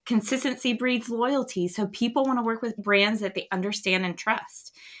Consistency breeds loyalty. So people want to work with brands that they understand and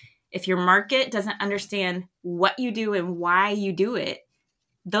trust. If your market doesn't understand what you do and why you do it,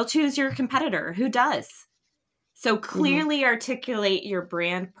 they'll choose your competitor who does. So clearly articulate your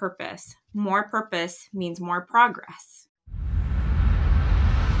brand purpose. More purpose means more progress.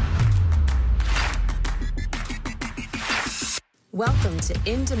 Welcome to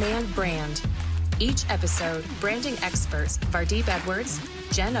In Demand Brand. Each episode, branding experts Vardeep Edwards,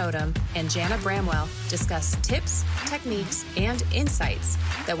 Jen Odom, and Jana Bramwell discuss tips, techniques, and insights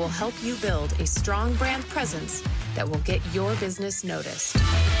that will help you build a strong brand presence that will get your business noticed.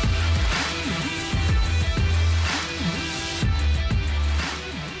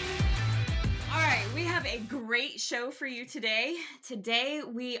 Great show for you today. Today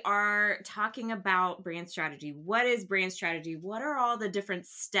we are talking about brand strategy. What is brand strategy? What are all the different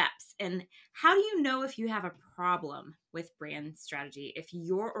steps? And how do you know if you have a problem with brand strategy? If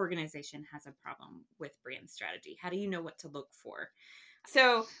your organization has a problem with brand strategy, how do you know what to look for?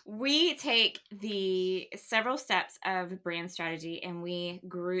 So we take the several steps of brand strategy and we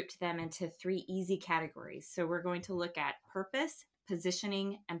grouped them into 3 easy categories. So we're going to look at purpose,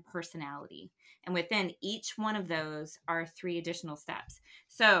 positioning, and personality. And within each one of those are 3 additional steps.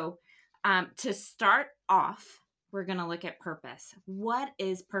 So to start off, we're going to look at purpose. What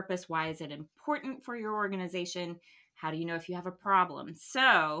is purpose? Why is it important for your organization? How do you know if you have a problem?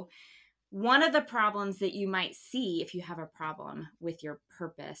 So one of the problems that you might see if you have a problem with your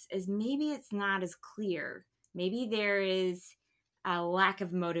purpose is maybe it's not as clear. Maybe there is a lack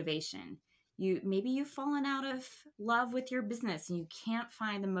of motivation. Maybe you've fallen out of love with your business and you can't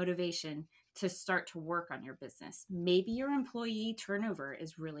find the motivation to start to work on your business. Maybe your employee turnover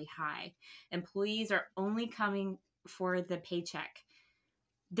is really high. Employees are only coming for the paycheck.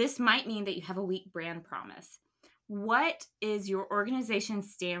 This might mean that you have a weak brand promise. What is your organization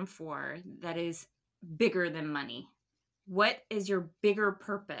stand for that is bigger than money? What is your bigger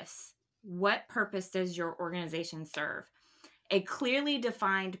purpose? What purpose does your organization serve? A clearly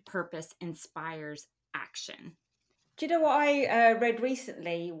defined purpose inspires action. Do you know what I read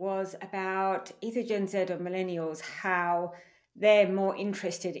recently was about either Gen Z or millennials, how they're more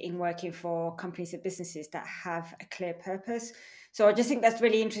interested in working for companies and businesses that have a clear purpose. So I just think that's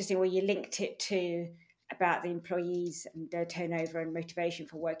really interesting where you linked it to about the employees and their turnover and motivation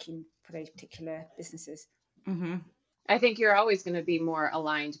for working for those particular businesses. Mm-hmm. I think you're always going to be more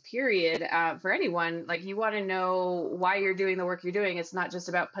aligned, period, for anyone. Like, you want to know why you're doing the work you're doing. It's not just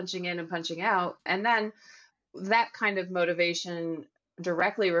about punching in and punching out. And then that kind of motivation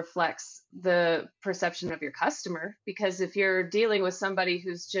directly reflects the perception of your customer. Because if you're dealing with somebody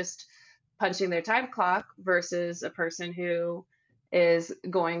who's just punching their time clock versus a person who is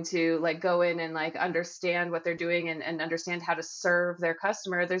going to go in and understand what they're doing and understand how to serve their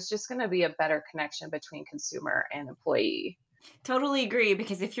customer, there's just going to be a better connection between consumer and employee. Totally agree,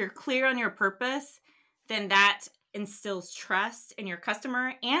 because if you're clear on your purpose, then that instills trust in your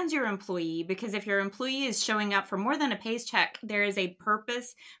customer and your employee, because if your employee is showing up for more than a paycheck, there is a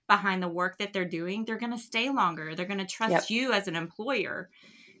purpose behind the work that they're doing. They're going to stay longer. They're going to trust you as an employer.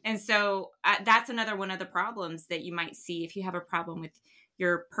 And so that's another one of the problems that you might see if you have a problem with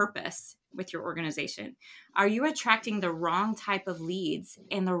your purpose with your organization. Are you attracting the wrong type of leads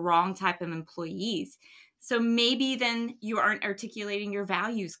and the wrong type of employees? So maybe then you aren't articulating your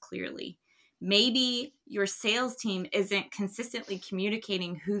values clearly. Maybe your sales team isn't consistently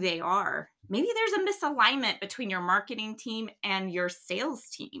communicating who they are. Maybe there's a misalignment between your marketing team and your sales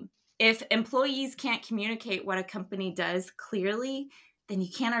team. If employees can't communicate what a company does clearly, then you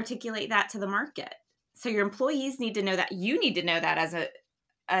can't articulate that to the market. So your employees need to know that. You need to know that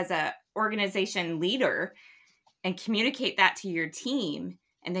as a organization leader and communicate that to your team,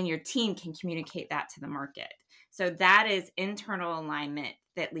 and then your team can communicate that to the market. So that is internal alignment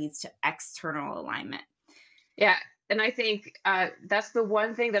that leads to external alignment. Yeah, and I think that's the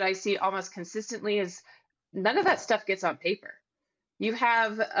one thing that I see almost consistently is none of that stuff gets on paper. You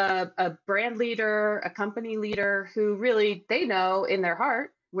have a brand leader, a company leader who really, they know in their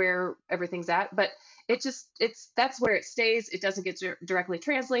heart where everything's at, but that's where it stays. It doesn't get directly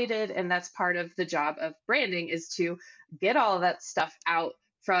translated. And that's part of the job of branding, is to get all of that stuff out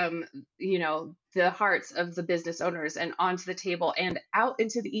from, the hearts of the business owners and onto the table and out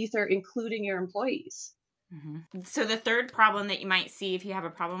into the ether, including your employees. Mm-hmm. So the third problem that you might see if you have a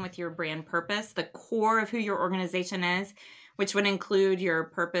problem with your brand purpose, the core of who your organization is, which would include your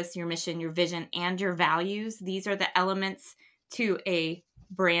purpose, your mission, your vision, and your values. These are the elements to a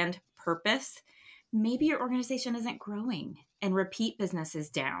brand purpose. Maybe your organization isn't growing and repeat business is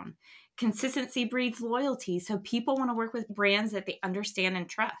down. Consistency breeds loyalty. So people want to work with brands that they understand and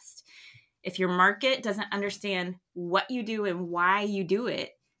trust. If your market doesn't understand what you do and why you do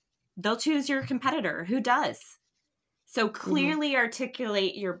it, they'll choose your competitor who does. So clearly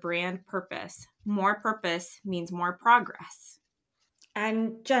articulate your brand purpose. More purpose means more progress.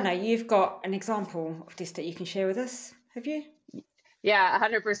 And Jenna, you've got an example of this that you can share with us, have you? Yeah,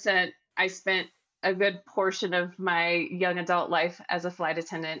 100%. I spent a good portion of my young adult life as a flight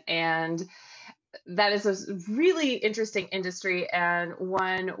attendant, and that is a really interesting industry, and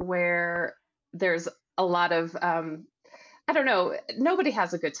one where there's a lot of, I don't know, nobody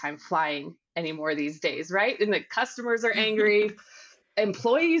has a good time flying anymore these days, right? And the customers are angry.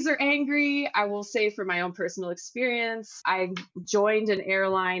 Employees are angry. I will say from my own personal experience, I joined an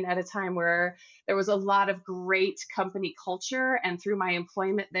airline at a time where there was a lot of great company culture. And through my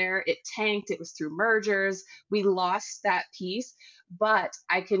employment there, it tanked. It was through mergers. We lost that piece. But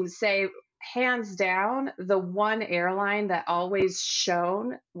I can say, hands down, the one airline that always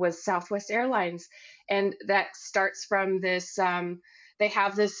shone was Southwest Airlines. And that starts from this. They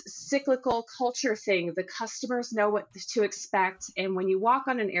have this cyclical culture thing. The customers know what to expect. And when you walk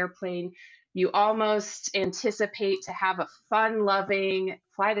on an airplane, you almost anticipate to have a fun loving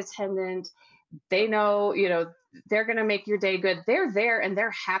flight attendant. They know, they're going to make your day good. They're there and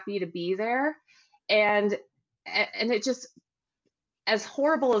they're happy to be there. And it just, as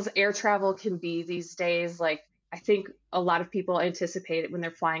horrible as air travel can be these days, like, I think a lot of people anticipate it when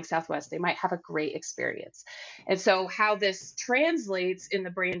they're flying Southwest, they might have a great experience. And so how this translates in the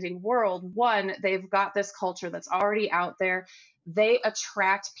branding world, one, they've got this culture that's already out there. They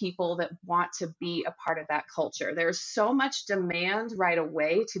attract people that want to be a part of that culture. There's so much demand right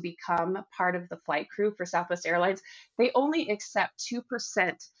away to become part of the flight crew for Southwest Airlines. They only accept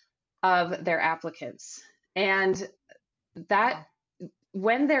 2% of their applicants. And that,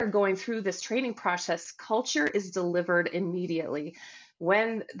 when they're going through this training process, culture is delivered immediately.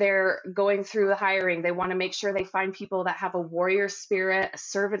 When they're going through the hiring, they want to make sure they find people that have a warrior spirit, a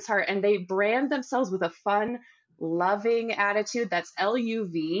servant's heart, and they brand themselves with a fun, loving attitude. That's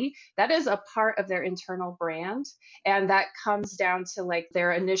LUV. That is a part of their internal brand. And that comes down to like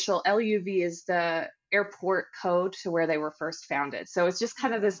their initial LUV is the airport code to where they were first founded. So it's just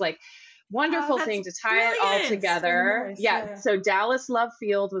kind of this like wonderful thing to tie it all together. Nice, yeah. So Dallas Love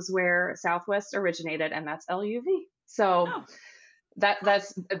Field was where Southwest originated, and that's LUV. So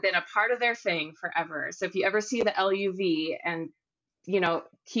that's been a part of their thing forever. So if you ever see the LUV and,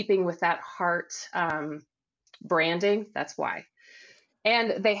 keeping with that heart branding, that's why.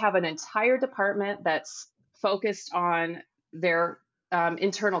 And they have an entire department that's focused on their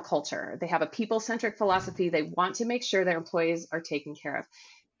internal culture. They have a people-centric philosophy. They want to make sure their employees are taken care of.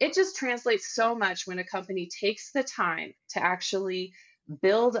 It just translates so much when a company takes the time to actually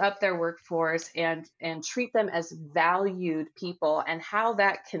build up their workforce and treat them as valued people, and how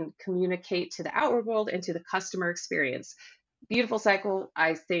that can communicate to the outward world and to the customer experience. Beautiful cycle.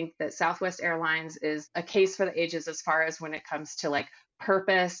 I think that Southwest Airlines is a case for the ages as far as when it comes to like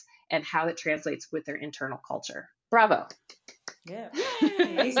purpose and how it translates with their internal culture. Bravo. Yeah.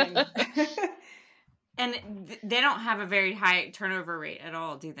 Amazing. And they don't have a very high turnover rate at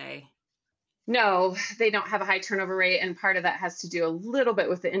all, do they? No, they don't have a high turnover rate. And part of that has to do a little bit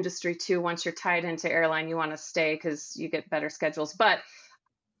with the industry too. Once you're tied into airline, you want to stay because you get better schedules. But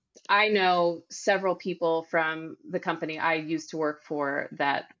I know several people from the company I used to work for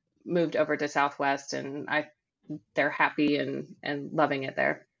that moved over to Southwest, and they're happy and loving it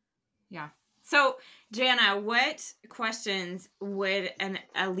there. Yeah. So Jana, what questions would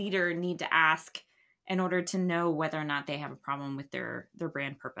a leader need to ask in order to know whether or not they have a problem with their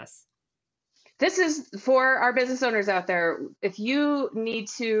brand purpose? This is for our business owners out there. If you need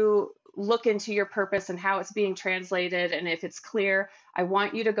to look into your purpose and how it's being translated, and if it's clear, I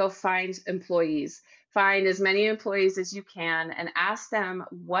want you to go find employees. Find as many employees as you can and ask them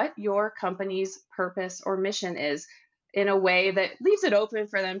what your company's purpose or mission is in a way that leaves it open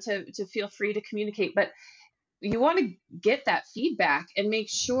for them to feel free to communicate. But you want to get that feedback and make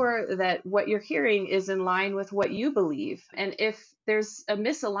sure that what you're hearing is in line with what you believe. And if there's a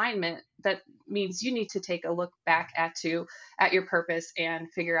misalignment, that means you need to take a look back at your purpose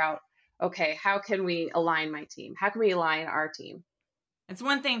and figure out, okay, how can we align my team? How can we align our team? It's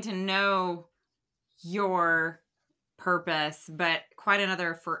one thing to know your purpose, but quite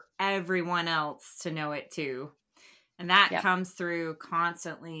another for everyone else to know it too. And that comes through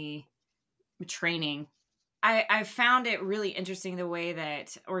constantly training. I found it really interesting the way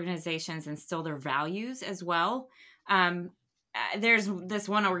that organizations instill their values as well. there's this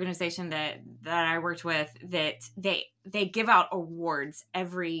one organization that I worked with that they give out awards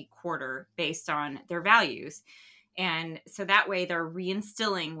every quarter based on their values. And so that way they're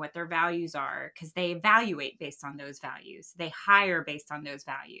reinstilling what their values are, because they evaluate based on those values. They hire based on those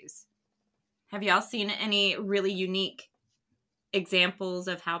values. Have y'all seen any really unique examples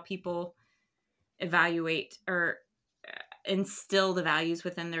of how people evaluate or instill the values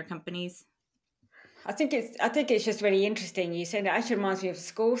within their companies? I think it's just really interesting. You said it actually reminds me of the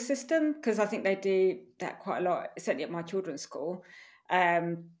school system, because I think they do that quite a lot, certainly at my children's school.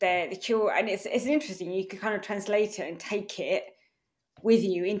 The children, and it's interesting. You can kind of translate it and take it with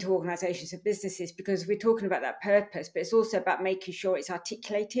you into organisations and businesses, because we're talking about that purpose, but it's also about making sure it's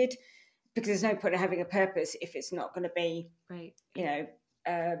articulated, because there's no point in having a purpose if it's not going to be, right,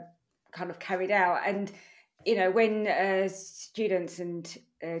 kind of carried out. And when students and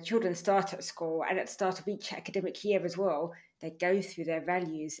children start at school, and at the start of each academic year as well, they go through their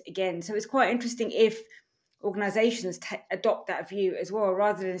values again. So it's quite interesting if organisations adopt that view as well,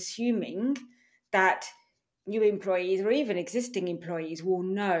 rather than assuming that new employees or even existing employees will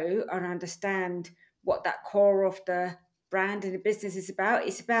know and understand what that core of the brand and the business is about.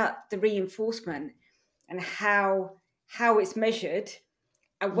 It's about the reinforcement and how it's measured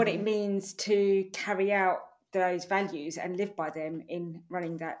and what it means to carry out those values and live by them in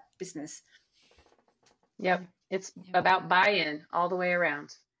running that business. Yep. It's about buy-in all the way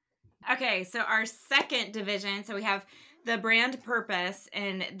around. Okay, so our second division, so we have the brand purpose,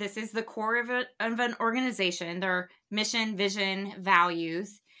 and this is the core of an organization, their mission, vision,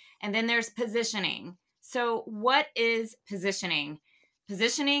 values, and then there's positioning. So what is positioning?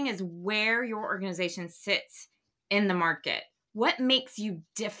 Positioning is where your organization sits in the market. What makes you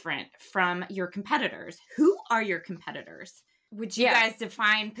different from your competitors? Who are your competitors? Would you guys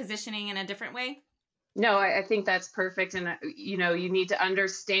define positioning in a different way? No, I think that's perfect. And, you need to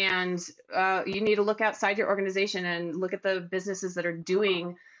understand, you need to look outside your organization and look at the businesses that are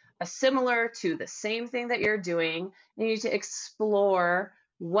doing a similar to the same thing that you're doing. You need to explore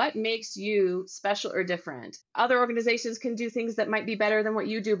what makes you special or different. Other organizations can do things that might be better than what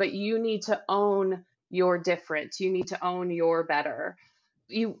you do, but you need to own your different. You need to own your better.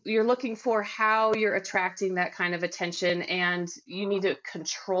 You're looking for how you're attracting that kind of attention, and you need to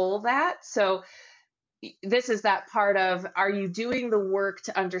control that. So this is that part of, are you doing the work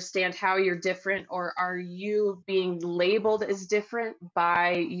to understand how you're different, or are you being labeled as different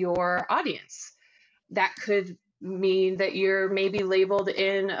by your audience? That could mean that you're maybe labeled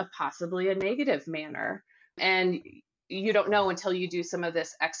in possibly a negative manner, and you don't know until you do some of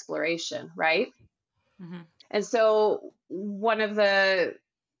this exploration, right? Mm-hmm. And so one of the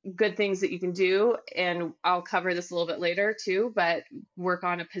good things that you can do, and I'll cover this a little bit later too, but work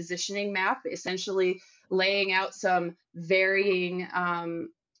on a positioning map, essentially laying out some varying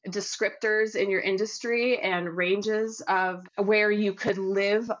descriptors in your industry and ranges of where you could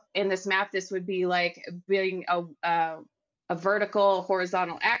live in this map. This would be like being a vertical,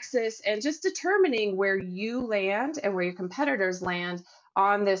 horizontal axis, and just determining where you land and where your competitors land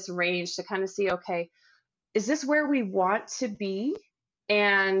on this range to kind of see, okay, is this where we want to be?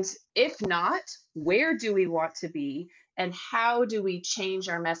 And if not, where do we want to be? And how do we change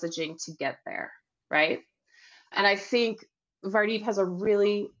our messaging to get there, right? And I think Vardeep has a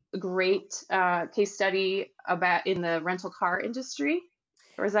really great case study about in the rental car industry.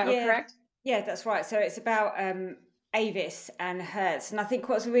 Or is that correct? Yeah, that's right. So it's about Avis and Hertz. And I think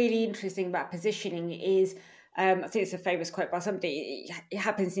what's really interesting about positioning is, I think it's a famous quote by somebody, it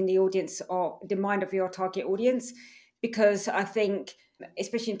happens in the audience or the mind of your target audience, because I think,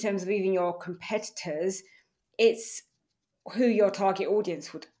 especially in terms of even your competitors, it's who your target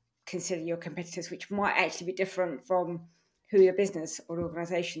audience would consider your competitors, which might actually be different from who your business or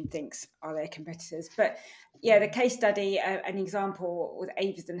organization thinks are their competitors. But yeah, the case study, an example with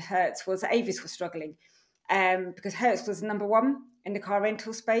Avis and Hertz was Avis was struggling because Hertz was number one in the car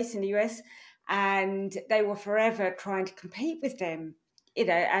rental space in the US, and they were forever trying to compete with them,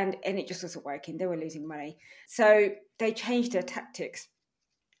 and it just wasn't working. They were losing money. So they changed their tactics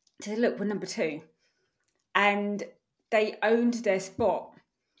to say, look, we're number two. And they owned their spot.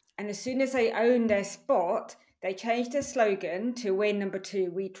 And as soon as they owned their spot, they changed their slogan to, we're number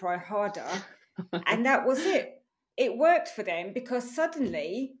two, we try harder. And that was it. It worked for them because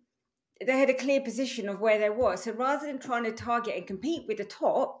suddenly they had a clear position of where they were. So rather than trying to target and compete with the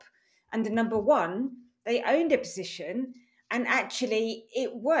top and the number one, they owned their position. And actually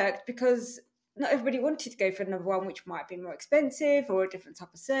it worked because not everybody wanted to go for number one, which might be more expensive or a different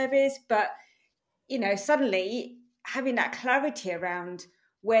type of service. But, suddenly having that clarity around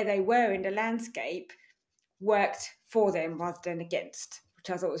where they were in the landscape worked for them rather than against, which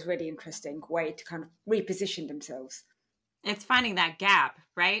I thought was a really interesting way to kind of reposition themselves. It's finding that gap,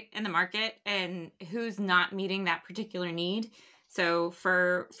 right, in the market and who's not meeting that particular need. So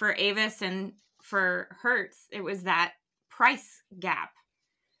for Avis and for Hertz, it was that price gap.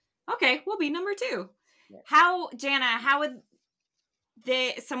 Okay, we'll be number 2. Yeah. Jana, how would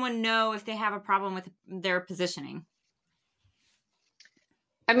someone know if they have a problem with their positioning?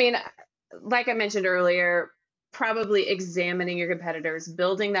 I mean, like I mentioned earlier, probably examining your competitors,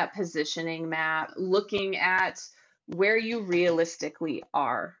 building that positioning map, looking at where you realistically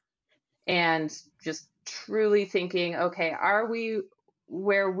are, and just truly thinking, okay, are we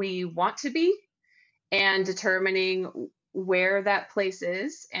where we want to be? And determining where that place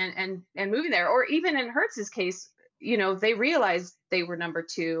is and moving there. Or even in Hertz's case, they realized they were number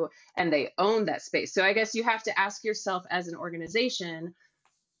 2 and they owned that space. So I guess you have to ask yourself as an organization,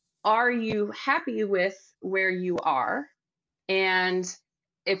 are you happy with where you are? And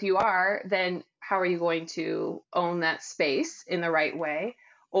if you are, then how are you going to own that space in the right way?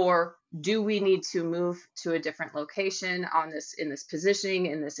 Or do we need to move to a different location in this positioning,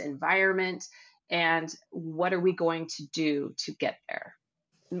 in this environment? And what are we going to do to get there?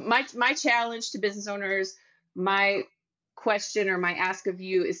 My challenge to business owners, my question or my ask of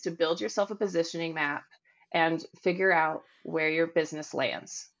you is to build yourself a positioning map and figure out where your business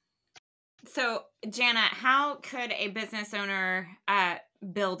lands. So, Jana, how could a business owner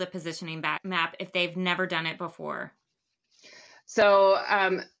build a positioning map if they've never done it before? So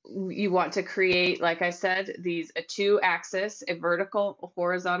you want to create, like I said, a 2-axis, a vertical, a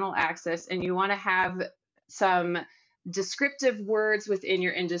horizontal axis, and you want to have some descriptive words within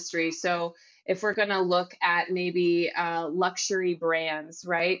your industry. So if we're going to look at maybe luxury brands,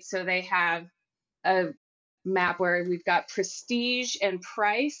 right? So they have a map where we've got prestige and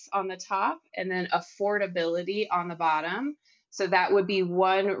price on the top and then affordability on the bottom. So that would be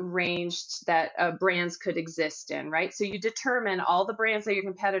one range that brands could exist in, right? So you determine all the brands that are your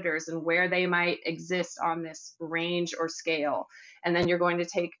competitors and where they might exist on this range or scale. And then you're going to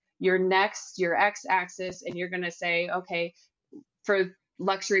take your x-axis, and you're going to say, okay, for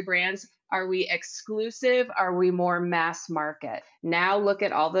luxury brands, are we exclusive? Are we more mass market? Now look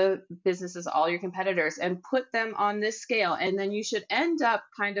at all the businesses, all your competitors, and put them on this scale. And then you should end up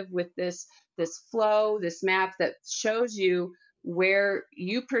kind of with this flow, this map that shows you where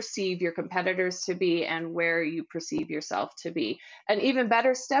you perceive your competitors to be and where you perceive yourself to be. An even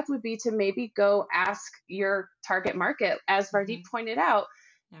better step would be to maybe go ask your target market. As Vardeep pointed out,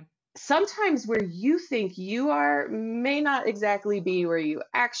 sometimes where you think you are may not exactly be where you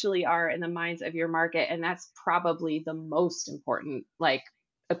actually are in the minds of your market. And that's probably the most important,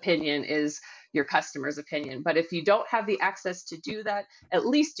 opinion is your customer's opinion. But if you don't have the access to do that, at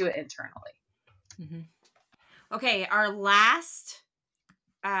least do it internally. Mm-hmm. Okay, our last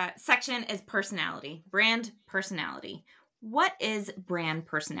section is personality, brand personality. What is brand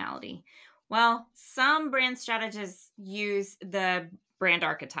personality? Well, some brand strategists use the brand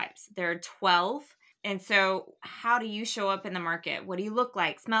archetypes. There are 12. And so how do you show up in the market? What do you look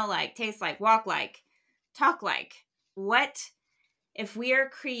like, smell like, taste like, walk like, talk like? What if we are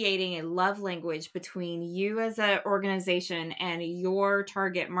creating a love language between you as an organization and your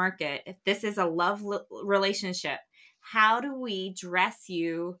target market? If this is a love relationship, how do we dress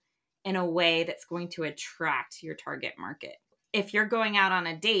you in a way that's going to attract your target market? If you're going out on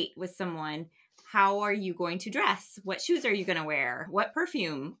a date with someone, how are you going to dress? What shoes are you going to wear? What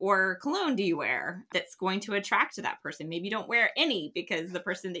perfume or cologne do you wear that's going to attract that person? Maybe you don't wear any because the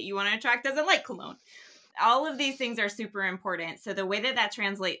person that you want to attract doesn't like cologne. All of these things are super important. So the way that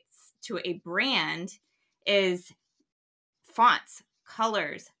translates to a brand is fonts,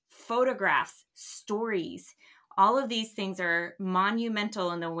 colors, photographs, stories. All of these things are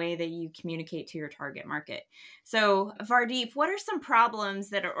monumental in the way that you communicate to your target market. So Vardeep, what are some problems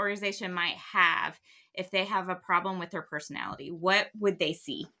that an organization might have if they have a problem with their personality? What would they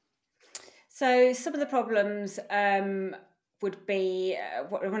see? So some of the problems would be,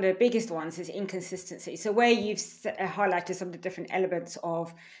 one of the biggest ones is inconsistency. So where you've highlighted some of the different elements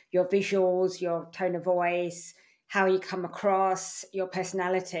of your visuals, your tone of voice, how you come across, your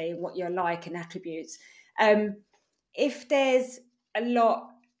personality, what you're like and attributes. If there's a lot,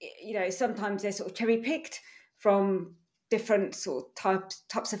 sometimes they're sort of cherry picked from different sort of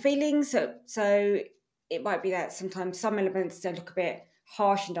types of feelings. So it might be that sometimes some elements don't look a bit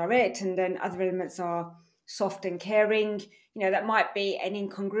harsh and direct, and then other elements are soft and caring. That might be an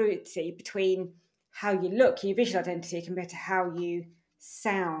incongruity between how you look, your visual identity, compared to how you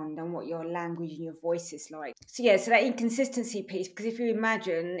sound and what your language and your voice is like. So that inconsistency piece, because if you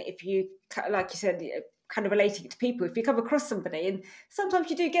imagine, if you, like you said, kind of relating to people. If you come across somebody, and sometimes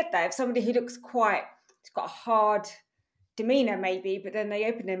you do get that, if somebody who looks it's got a hard demeanor maybe, but then they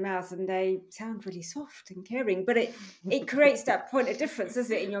open their mouth and they sound really soft and caring, but it creates that point of difference,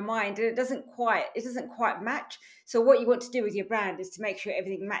 doesn't it, in your mind, and it doesn't quite match. So what you want to do with your brand is to make sure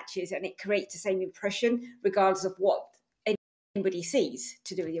everything matches and it creates the same impression regardless of what anybody sees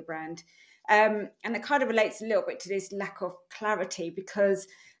to do with your brand. And it kind of relates a little bit to this lack of clarity, because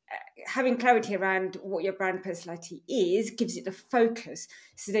having clarity around what your brand personality is gives it the focus,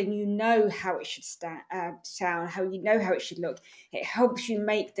 so then you know how it should sound, how you know how it should look. It helps you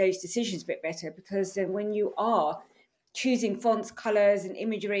make those decisions a bit better, because then when you are choosing fonts, colors and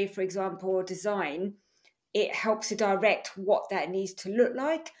imagery, for example, or design, it helps to direct what that needs to look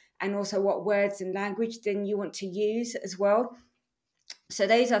like, and also what words and language then you want to use as well. So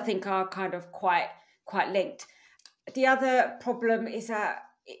those, I think, are kind of quite linked. The other problem is that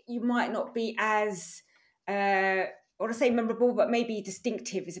you might not be as, I want to say memorable, but maybe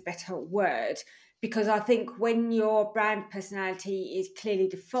distinctive is a better word, because I think when your brand personality is clearly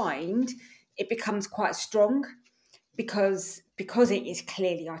defined, it becomes quite strong because it is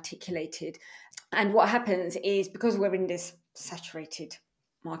clearly articulated. And what happens is, because we're in this saturated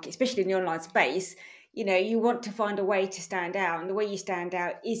market, especially in the online space, you want to find a way to stand out. And the way you stand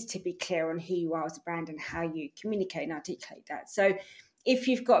out is to be clear on who you are as a brand and how you communicate and articulate that. So if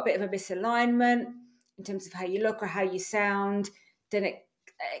you've got a bit of a misalignment in terms of how you look or how you sound, then it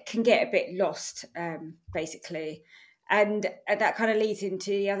can get a bit lost, basically. And that kind of leads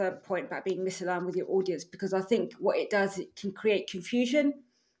into the other point about being misaligned with your audience, because I think what it does, it can create confusion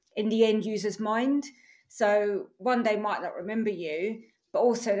in the end user's mind. So one, they might not remember you, but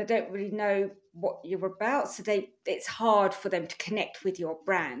also they don't really know what you're about. So it's hard for them to connect with your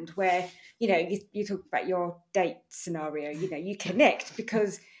brand, where, you talk about your date scenario, you connect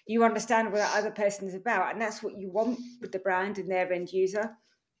because you understand what that other person is about. And that's what you want with the brand and their end user.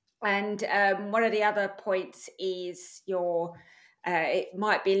 And one of the other points is it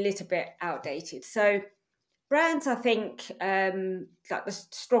might be a little bit outdated. So brands, I think, like the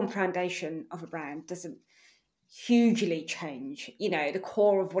strong foundation of a brand doesn't hugely change. The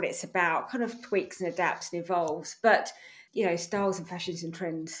core of what it's about kind of tweaks and adapts and evolves, but styles and fashions and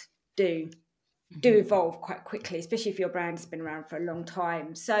trends do evolve quite quickly, especially if your brand has been around for a long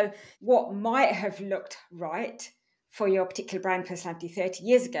time. So what might have looked right for your particular brand personality 30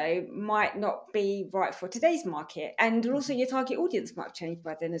 years ago might not be right for today's market. And also your target audience might have changed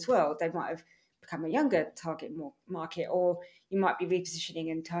by then as well. They might have become a younger target market, or you might be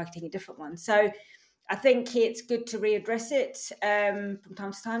repositioning and targeting a different one. So I think it's good to readdress it from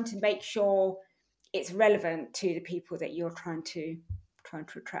time to time to make sure it's relevant to the people that you're trying to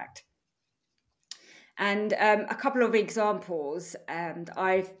attract. And a couple of examples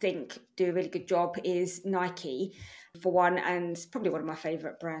I think do a really good job is Nike, for one, and it's probably one of my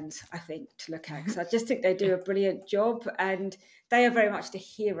favourite brands, I think, to look at, because I just think they do a brilliant job, and they are very much the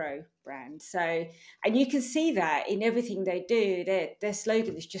hero brand. So, and you can see that in everything they do. Their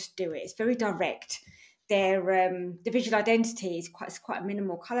slogan is "Just do it." It's very direct. The visual identity is quite a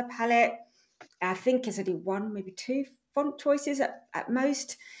minimal colour palette. I think there's only one, maybe two font choices at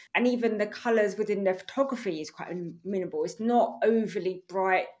most. And even the colours within their photography is quite minimal. It's not overly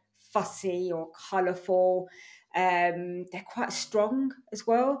bright, fussy or colourful. They're quite strong as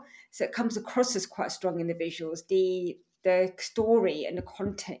well. So it comes across as quite strong in the visuals. The story and the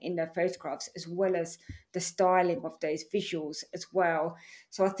content in their photographs, as well as the styling of those visuals as well.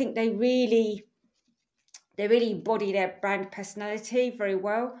 So I think they really embody their brand personality very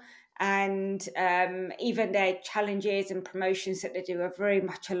well. And even their challenges and promotions that they do are very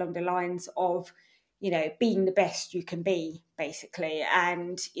much along the lines of, being the best you can be, basically.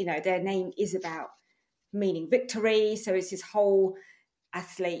 And, their name is about meaning victory. So it's this whole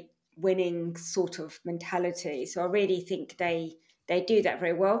athlete winning sort of mentality. So I really think they do that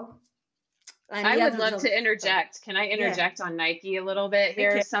very well. And I would love to interject. Can I interject on Nike a little bit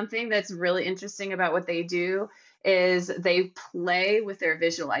here? Okay. Something that's really interesting about what they do is they play with their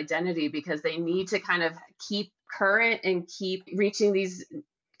visual identity, because they need to kind of keep current and keep reaching these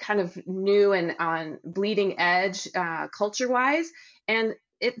kind of new and on bleeding edge culture-wise. And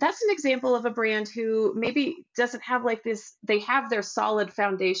that's an example of a brand who maybe doesn't have like this, they have their solid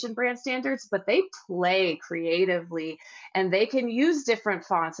foundation brand standards, but they play creatively and they can use different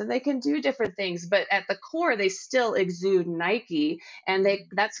fonts and they can do different things, but at the core, they still exude Nike. And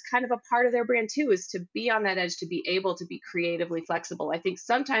that's kind of a part of their brand too, is to be on that edge, to be able to be creatively flexible. I think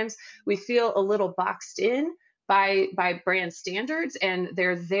sometimes we feel a little boxed in by brand standards, and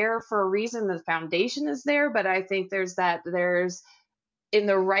they're there for a reason. The foundation is there, but I think there's in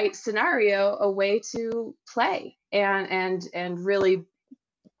the right scenario, a way to play and really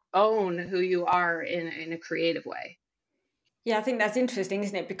own who you are in a creative way. Yeah, I think that's interesting,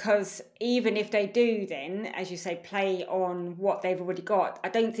 isn't it? Because even if they do then, as you say, play on what they've already got, I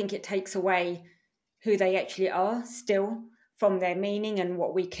don't think it takes away who they actually are still from their meaning and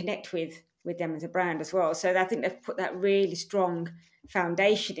what we connect with them as a brand as well. So I think they've put that really strong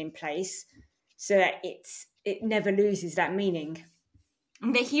foundation in place so that it never loses that meaning.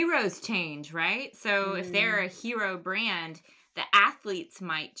 The heroes change, right? So if they're a hero brand, the athletes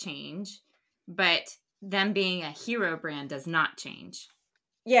might change, but them being a hero brand does not change.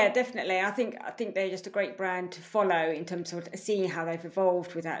 Yeah, definitely. I think they're just a great brand to follow in terms of seeing how they've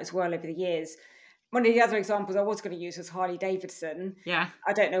evolved with that as well over the years. One of the other examples I was going to use was Harley Davidson. Yeah.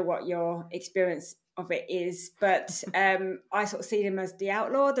 I don't know what your experience of it is, but I sort of see them as the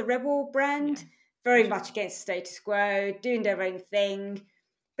outlaw, the rebel brand, very much against the status quo, doing their own thing.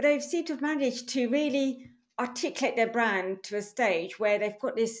 But they've seemed to have managed to really articulate their brand to a stage where they've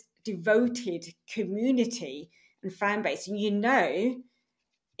got this devoted community and fan base, and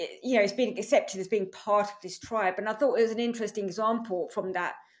it's being accepted as being part of this tribe. And I thought it was an interesting example from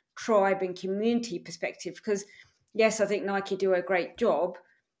that tribe and community perspective, because yes, I think Nike do a great job,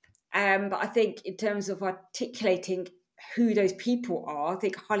 but I think in terms of articulating who those people are, I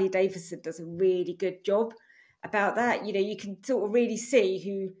think Harley Davidson does a really good job about that. You can sort of really see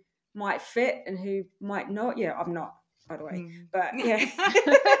who might fit and who might not. I'm not, by the way, but yeah.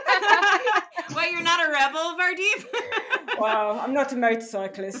 Well, you're not a rebel, Vardeep? Well, I'm not a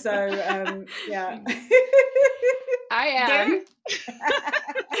motorcyclist, so yeah. I am.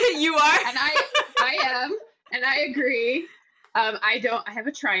 You are? And I am, and I agree. I have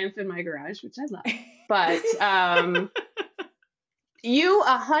a Triumph in my garage, which I love. But you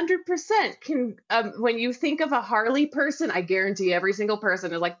 100% can, when you think of a Harley person, I guarantee every single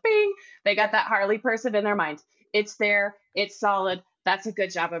person is like, bing, they got that Harley person in their mind. It's there, it's solid. That's a good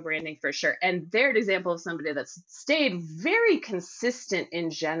job of branding for sure. And they're an example of somebody that's stayed very consistent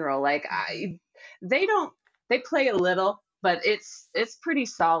in general. Like they play a little, but it's pretty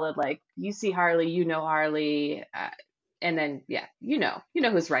solid. Like you see Harley, Harley, and then you know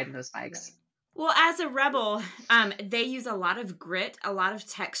who's riding those bikes. Well, as a rebel, they use a lot of grit, a lot of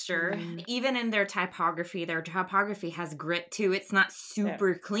texture. Even in their typography has grit too. It's not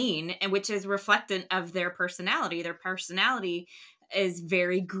super clean, and which is reflectant of their personality. Their personality is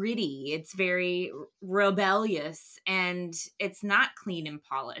very gritty. It's very rebellious, and it's not clean and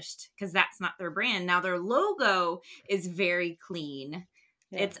polished because that's not their brand. Now their logo is very clean.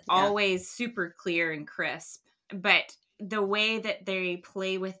 It's always super clear and crisp, but the way that they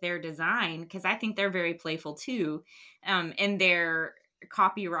play with their design, because I think they're very playful too, and their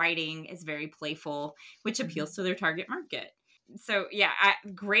copywriting is very playful, which appeals to their target market. So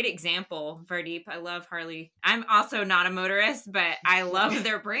great example, Vardeep. I love Harley. I'm also not a motorist, but I love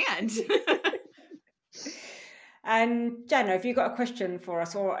their brand. And Jenna, have you got a question for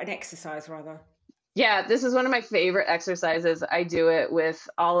us, or an exercise rather? Yeah, this is one of my favorite exercises. I do it with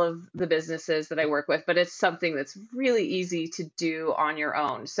all of the businesses that I work with, but it's something that's really easy to do on your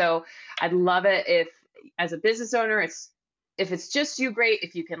own. So I'd love it if, as a business owner, if it's just you, great.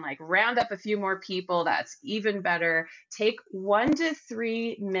 If you can round up a few more people, that's even better. Take 1 to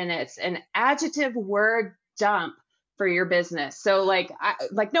 3 minutes, an adjective word dump for your business. So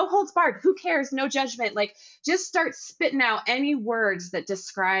no holds barred, who cares? No judgment. Just start spitting out any words that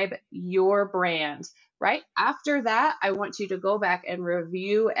describe your brand. Right after that, I want you to go back and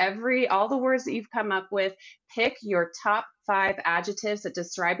review all the words that you've come up with, pick your top 5 adjectives that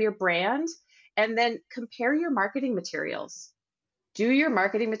describe your brand, and then compare your marketing materials. Do your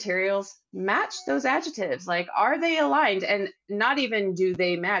marketing materials match those adjectives? Are they aligned? And not even do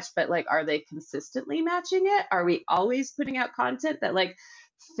they match, but are they consistently matching it? Are we always putting out content that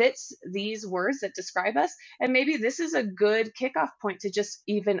fits these words that describe us? And maybe this is a good kickoff point to just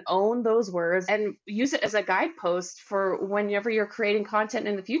even own those words and use it as a guidepost for whenever you're creating content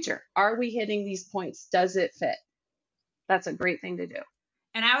in the future. Are we hitting these points? Does it fit? That's a great thing to do.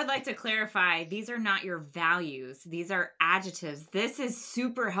 And I would like to clarify, these are not your values. These are adjectives. This is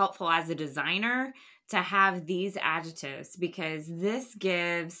super helpful as a designer to have these adjectives because this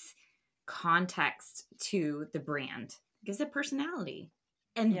gives context to the brand. It gives it personality.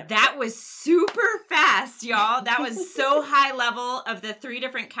 And that was super fast, y'all. That was so high level of the 3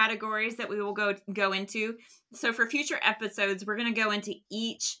 different categories that we will go into. So for future episodes, we're going to go into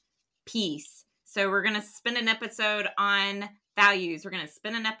each piece. So we're going to spend an episode on values. We're going to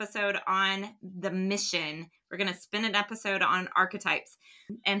spend an episode on the mission. We're going to spend an episode on archetypes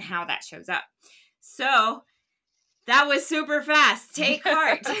and how that shows up. So That was super fast. Take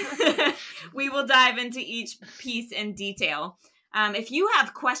heart. We will dive into each piece in detail. If you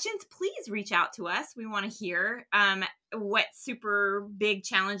have questions, please reach out to us. We want to hear what super big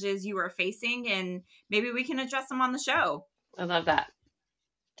challenges you are facing, and maybe we can address them on the show. I love that.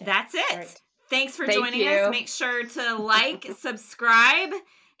 That's it. Great. Thanks for joining us. Make sure to like, subscribe,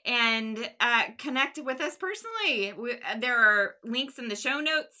 and connect with us personally. There are links in the show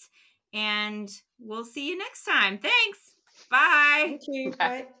notes, and we'll see you next time. Thanks. Bye. Thank you.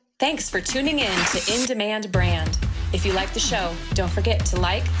 Bye. Thanks for tuning in to In Demand Brand. If you like the show, don't forget to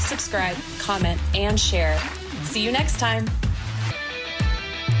like, subscribe, comment, and share. See you next time.